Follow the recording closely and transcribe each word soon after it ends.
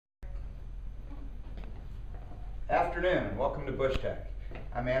Afternoon and welcome to Bushtec.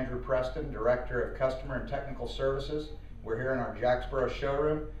 I'm Andrew Preston, Director of Customer and Technical Services. We're here in our Jacksboro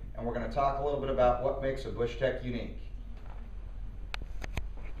showroom and we're going to talk a little bit about what makes a Bushtec unique.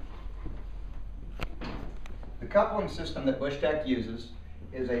 The coupling system that Bushtec uses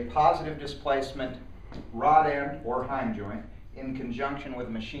is a positive displacement rod end or heim joint in conjunction with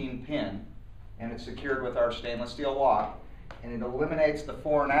a machine pin, and it's secured with our stainless steel lock, and it eliminates the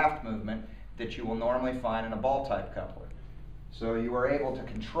fore and aft movement that you will normally find in a ball type coupler. So you are able to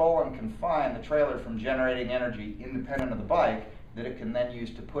control and confine the trailer from generating energy independent of the bike that it can then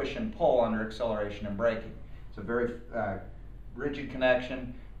use to push and pull under acceleration and braking. It's a very rigid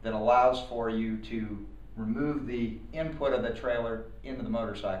connection that allows for you to remove the input of the trailer into the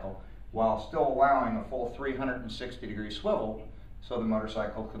motorcycle while still allowing a full 360-degree swivel so the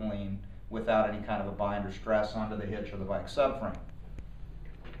motorcycle can lean without any kind of a bind or stress onto the hitch or the bike subframe.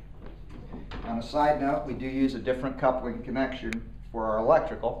 On a side note, we do use a different coupling connection for our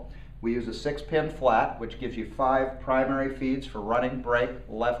electrical. We use a 6-pin flat, which gives you 5 primary feeds for running, brake,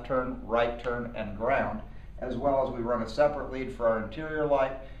 left turn, right turn, and ground, as well as we run a separate lead for our interior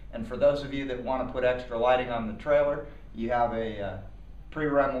light. And for those of you that want to put extra lighting on the trailer, you have a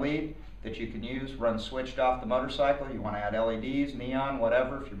pre-run lead that you can use, run switched off the motorcycle. You want to add LEDs, neon,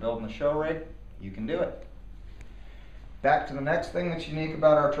 whatever, if you're building a show rig, you can do it. Back to the next thing that's unique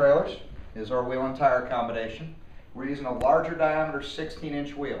about our trailers is our wheel and tire combination. We're using a larger diameter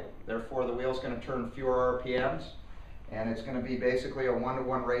 16-inch wheel. Therefore, the wheel's going to turn fewer RPMs, and it's going to be basically a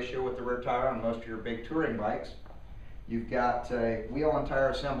 1-to-1 ratio with the rear tire on most of your big touring bikes. You've got a wheel and tire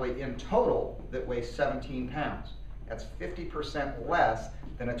assembly in total that weighs 17 pounds. That's 50% less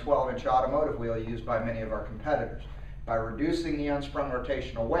than a 12-inch automotive wheel used by many of our competitors. By reducing the unsprung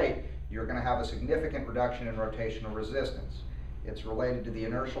rotational weight, you're going to have a significant reduction in rotational resistance. It's related to the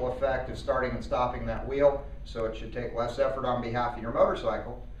inertial effect of starting and stopping that wheel, so it should take less effort on behalf of your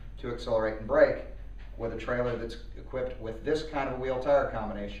motorcycle to accelerate and brake with a trailer that's equipped with this kind of wheel tire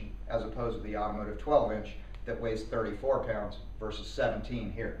combination as opposed to the automotive 12-inch that weighs 34 pounds versus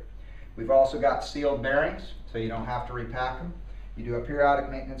 17 here. We've also got sealed bearings, so you don't have to repack them. You do a periodic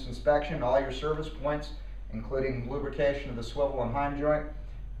maintenance inspection at all your service points, including lubrication of the swivel and heim joint.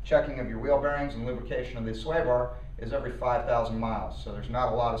 Checking of your wheel bearings and lubrication of the sway bar is every 5,000 miles, so there's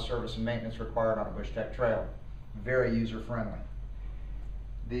not a lot of service and maintenance required on a Bushtec trailer. Very user-friendly.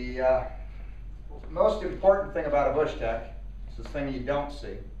 The most important thing about a Bushtec, it's the thing you don't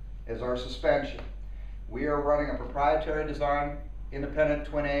see, is our suspension. We are running a proprietary design independent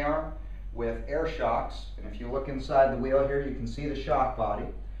twin A-arm with air shocks, and if you look inside the wheel here, you can see the shock body.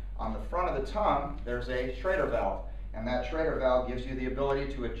 On the front of the tongue, there's a Schrader valve, and that Schrader valve gives you the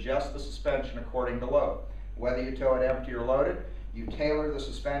ability to adjust the suspension according to load. Whether you tow it empty or loaded, you tailor the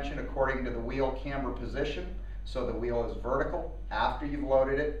suspension according to the wheel camber position, so the wheel is vertical after you've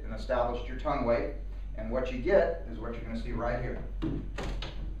loaded it and established your tongue weight, and what you get is what you're going to see right here.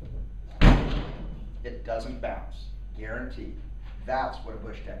 It doesn't bounce, guaranteed. That's what a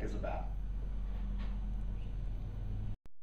Bushtec is about.